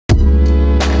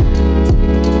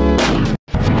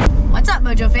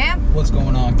champ? What's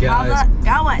going on, guys?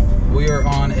 Got what? We are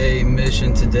on a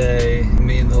mission today,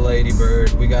 me and the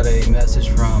Ladybird. We got a message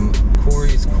from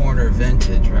Corey's Corner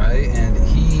Vintage, right? And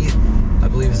he, I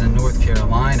believe, is in North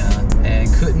Carolina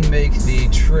and couldn't make the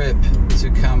trip to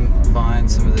come find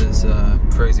some of this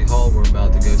crazy haul we're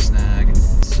about to go snag.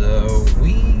 So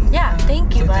we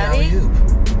thank you, buddy.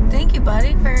 Thank you,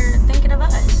 buddy, for thinking of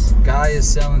us. Guy is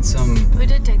selling some We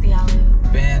did take the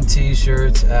alley-oop. band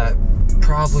t-shirts at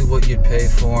probably what you'd pay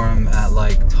for them at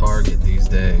like Target these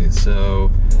days. So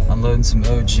unloading some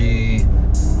OG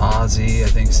Aussie, I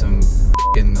think some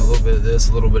a little bit of this,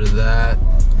 a little bit of that.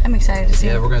 I'm excited to see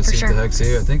it. Yeah, we're gonna see what the heck's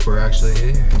here. I think we're actually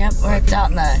here. Yep, we're out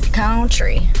in the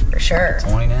country for sure.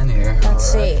 Pointing in here. Let's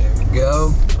see. Here we go.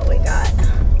 What we got?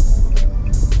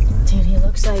 Dude, he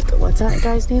looks like, what's that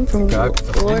guy's name from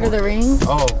Lord of the Rings?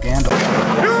 Oh, Gandalf.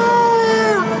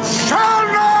 You shall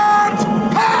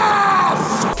not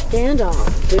pass!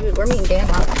 Gandalf. Dude, we're meeting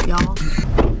Gandalf, y'all.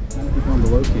 On the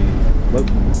low-key.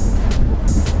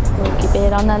 Low-key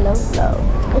bid on the low-low.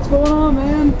 What's going on,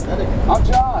 man? I'm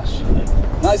Josh.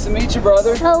 Nice to meet you,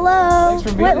 brother. Hello. Thanks for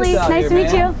being Whitley, out nice here, to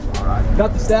meet man. you.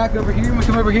 Got the stack over here. You wanna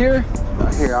come over here?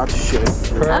 Here, I'll just shit.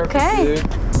 Perfect, Okay. dude.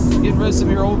 Getting rid of some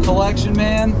of your old collection,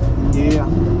 man. Yeah.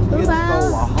 He Wow.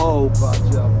 stole a whole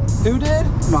bunch of Who did?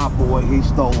 my boy. He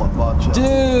stole a bunch of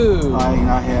Dude.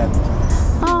 I had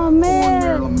Oh, one man.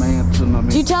 Marilyn Manson.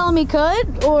 Did you tell him he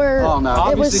could, or Oh, no.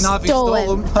 it was Obviously not if he stolen?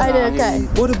 stole 'em. I did, okay.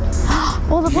 What a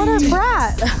Well, what a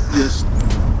brat. Just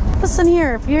Listen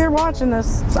here, if you're watching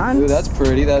this, son. dude, that's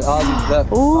pretty. That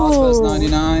Ooh. Ozfest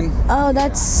 99. Oh,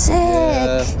 that's sick.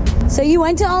 Yeah. So you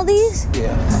went to all these?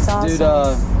 yeah. That's awesome.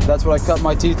 Dude, that's what I cut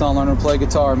my teeth on learning to play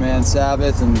guitar, man.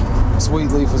 Sabbath and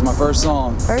Sweet Leaf was my first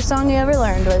song. First song you ever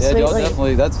learned was Yeah, Sweet dude, Leaf.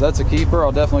 definitely. That's a keeper.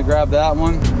 I'll definitely grab that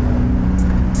one.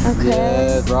 Okay.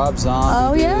 Yeah, Rob Zombie.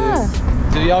 Oh, dude. yeah.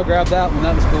 Dude, y'all grab that one.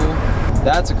 That was cool.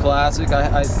 That's a classic.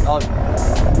 I'll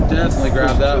definitely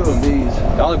grab that Two of one. these.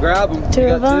 I'll grab them. Two You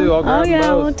of got them? two. I'll Oh, grab them yeah,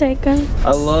 both. we'll take them.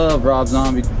 I love Rob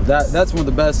Zombie. That's one of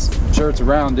the best shirts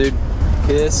around, dude.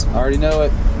 Kiss. I already know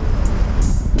it.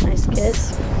 Nice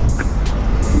kiss.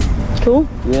 Cool.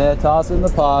 Yeah, toss it in the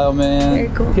pile, man. Very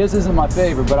cool. Kiss isn't my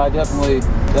favorite, but I definitely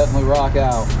rock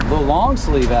out. A little long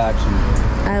sleeve action.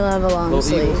 I love a long Little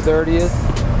sleeve. Eagles 30th.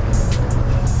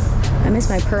 I miss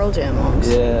my Pearl Jam long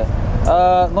sleeve.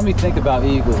 Yeah. Let me think about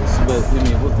Eagles, but I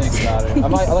mean, we'll think about it. I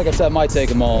might, like I said, I might take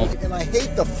them all. And I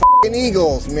hate the f***ing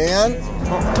Eagles, man.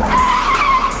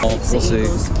 We'll see.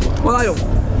 Eagles. Well, I don't.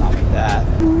 Not like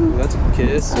that. Ooh, that's a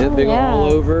kiss. Oh, Hit big yeah. all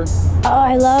over. Oh,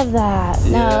 I love that. No,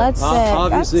 Yeah. that's sick.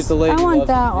 Obviously, if the lady I want loves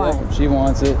that it, one. yeah, she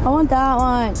wants it. I want that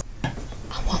one.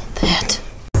 I want that.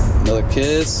 Another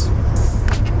kiss.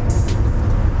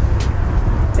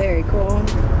 Very cool.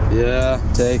 Yeah,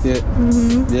 take it.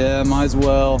 Yeah, might as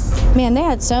well. Man, they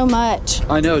had so much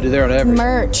I know, dude. They're on everything.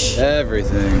 merch.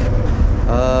 Everything.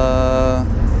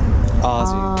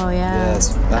 Ozzy. Oh, yeah.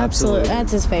 Yes, absolutely.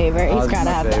 That's his favorite. He's Ozzy's got to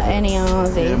my have that. favorite. Any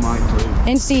Ozzy. Yeah, mine too.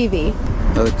 And Stevie.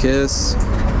 Another kiss.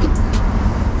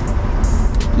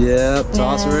 Yeah,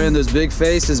 toss her in. Those big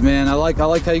faces, man. I like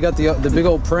how you got the big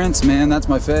old prints, man. That's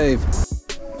my fave.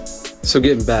 So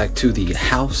getting back to the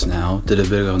house now, did a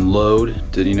big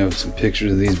unload, did some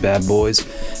pictures of these bad boys.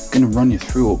 Gonna run you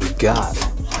through what we got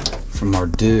from our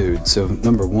dude. So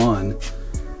number one,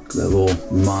 that little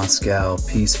Moscow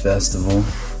Peace Festival,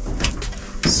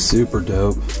 super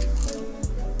dope.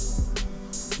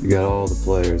 You got all the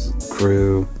players,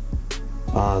 Crew,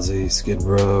 Ozzy, Skid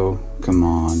Row, come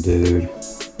on, dude.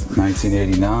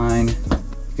 1989, you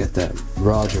got that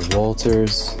Roger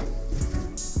Walters.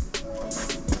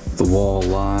 The Wall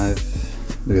Live.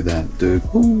 Look at that, dude.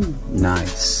 Ooh,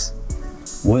 nice.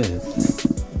 With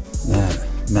that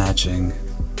matching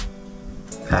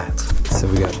hat. So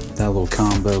we got that little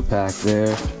combo pack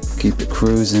there. Keep it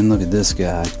cruising. Look at this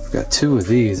guy. We've got two of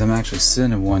these. I'm actually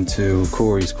sending one to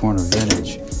Corey's Corner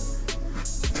Vintage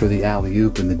for the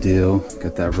alley-oop in the deal.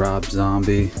 Got that Rob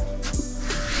Zombie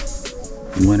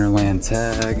Winterland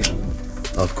tag.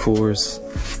 Of course.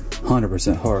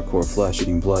 100% hardcore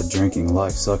flesh-eating, blood-drinking,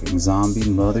 life-sucking zombie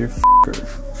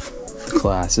motherfucker.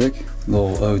 Classic.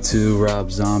 Little O2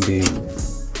 Rob Zombie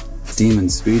Demon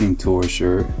Speeding Tour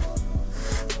shirt.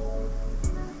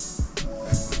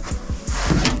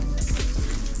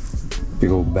 Big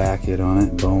old back hit on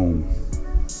it. Boom.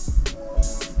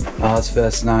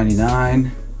 Ozfest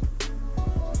 99.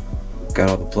 Got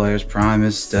all the players.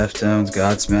 Primus, Deftones,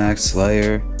 Godsmack,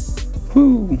 Slayer.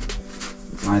 Woo!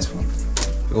 Nice one.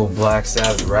 Big old Black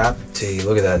Sabbath rap tee.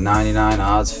 Look at that, 99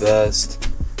 Ozfest.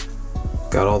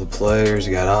 Got all the players.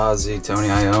 You got Ozzy, Tony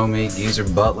Iommi, Geezer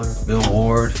Butler, Bill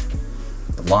Ward.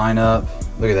 The lineup.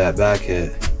 Look at that back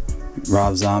hit.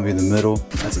 Rob Zombie in the middle.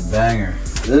 That's a banger.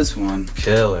 This one,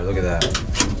 killer. Look at that.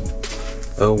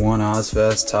 01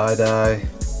 Ozfest tie-dye.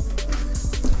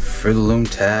 Fruit of the Loom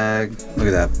tag. Look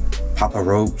at that. Papa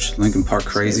Roach, Lincoln Park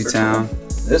Crazy Town. Cool.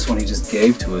 This one he just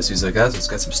gave to us. He's like, guys, it's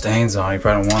got some stains on it. You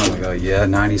probably don't want it. We go, yeah,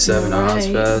 97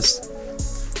 Ozfest.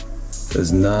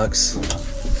 Those Nux.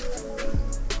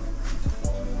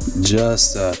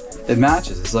 Just, it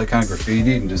matches. It's like kind of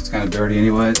graffiti and just kind of dirty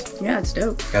anyways. Yeah, it's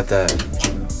dope. Got that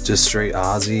just straight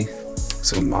Ozzy.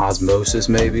 Some osmosis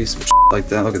maybe, some like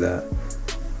that. Look at that.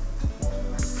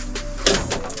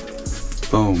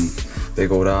 Boom.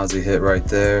 Big old Ozzy hit right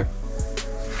there.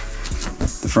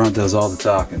 The front does all the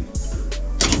talking.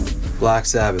 Black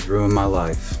Sabbath ruined my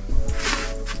life.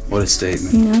 What a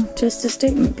statement. You know, just a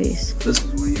statement piece. This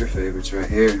is one of your favorites right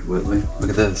here, Whitley. Look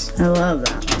at this. I love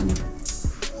that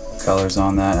one. Colors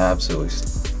on that, absolutely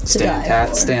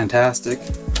fantastic.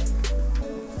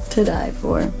 To die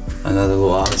for. Another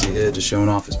little Ozzy hit, just showing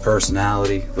off his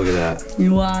personality. Look at that.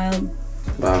 You wild.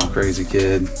 Wow, crazy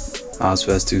kid.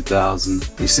 Ozfest 2000.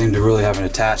 He seemed to really have an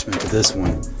attachment to this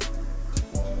one.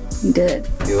 He did.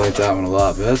 He liked that one a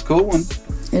lot, but that's a cool one.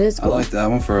 It is cool. I like that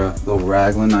one for a little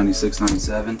Raglan, 96,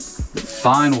 97. The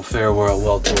final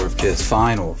farewell tour of Kiss.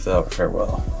 Final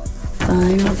farewell.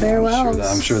 Final farewells.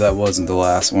 I'm sure that wasn't the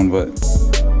last one, but.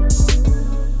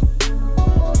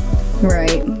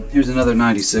 Right. Here's another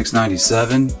 96,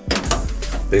 97.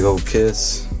 Big old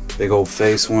Kiss. Big old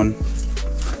face one.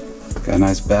 Got a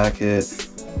nice back hit.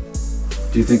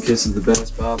 Do you think Kiss is the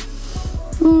best, Bob?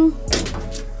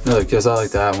 Another Kiss, I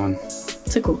like that one.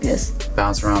 It's a cool Kiss.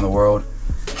 Bounce around the world.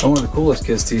 One of the coolest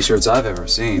Kiss t-shirts I've ever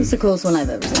seen. It's the coolest one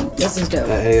I've ever seen. This is dope.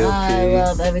 That AOP, I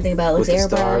love everything about it. Looks with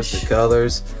the airbrush. stars, the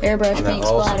colors. Airbrush, paint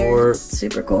splatter.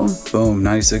 Super cool. Boom,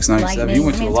 96, 97. Lightning. You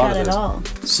went to a lot of It those. all.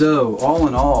 So, all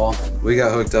in all, we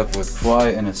got hooked up with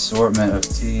quite an assortment of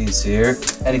tees here.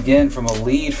 And again, from a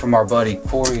lead from our buddy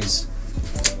Corey's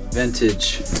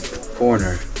Vintage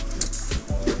Corner.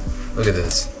 Look at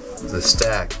this. The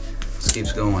stack just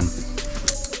keeps going.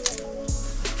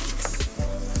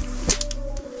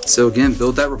 So again,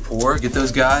 build that rapport, get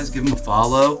those guys, give them a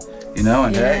follow, you know,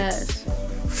 and hey,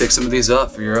 pick some of these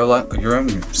up for your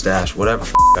own stash, whatever.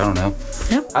 I don't know.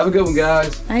 Yep. Have a good one,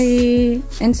 guys. Bye.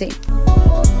 And see.